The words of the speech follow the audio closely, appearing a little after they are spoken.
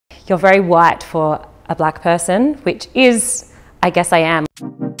You're very white for a black person, which is, I guess I am.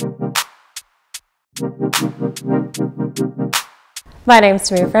 My name's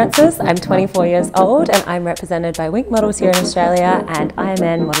Tamera Francis, I'm 24 years old and I'm represented by Wink Models here in Australia and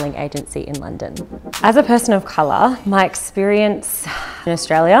IMN Modelling Agency in London. As a person of colour, my experience in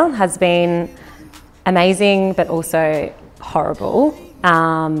Australia has been amazing but also horrible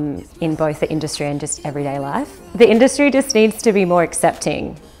in both the industry and just everyday life. The industry just needs to be more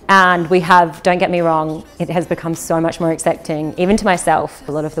accepting. And we have, don't get me wrong, it has become so much more accepting, even to myself.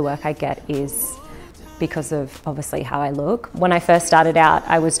 A lot of the work I get is because of obviously how I look. When I first started out,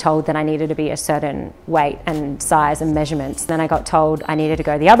 I was told that I needed to be a certain weight and size and measurements. Then I got told I needed to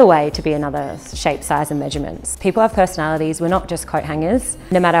go the other way to be another shape, size and measurements. People have personalities, we're not just coat hangers.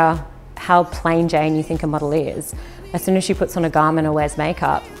 No matter how plain Jane you think a model is, as soon as she puts on a garment or wears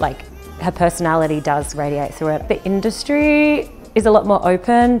makeup, like her personality does radiate through it. The industry is a lot more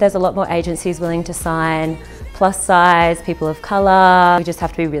open, there's a lot more agencies willing to sign plus size, people of colour. We just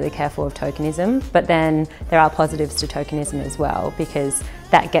have to be really careful of tokenism, but then there are positives to tokenism as well because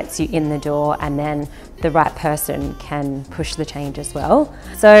that gets you in the door and then the right person can push the change as well.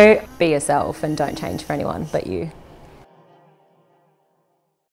 So be yourself and don't change for anyone but you.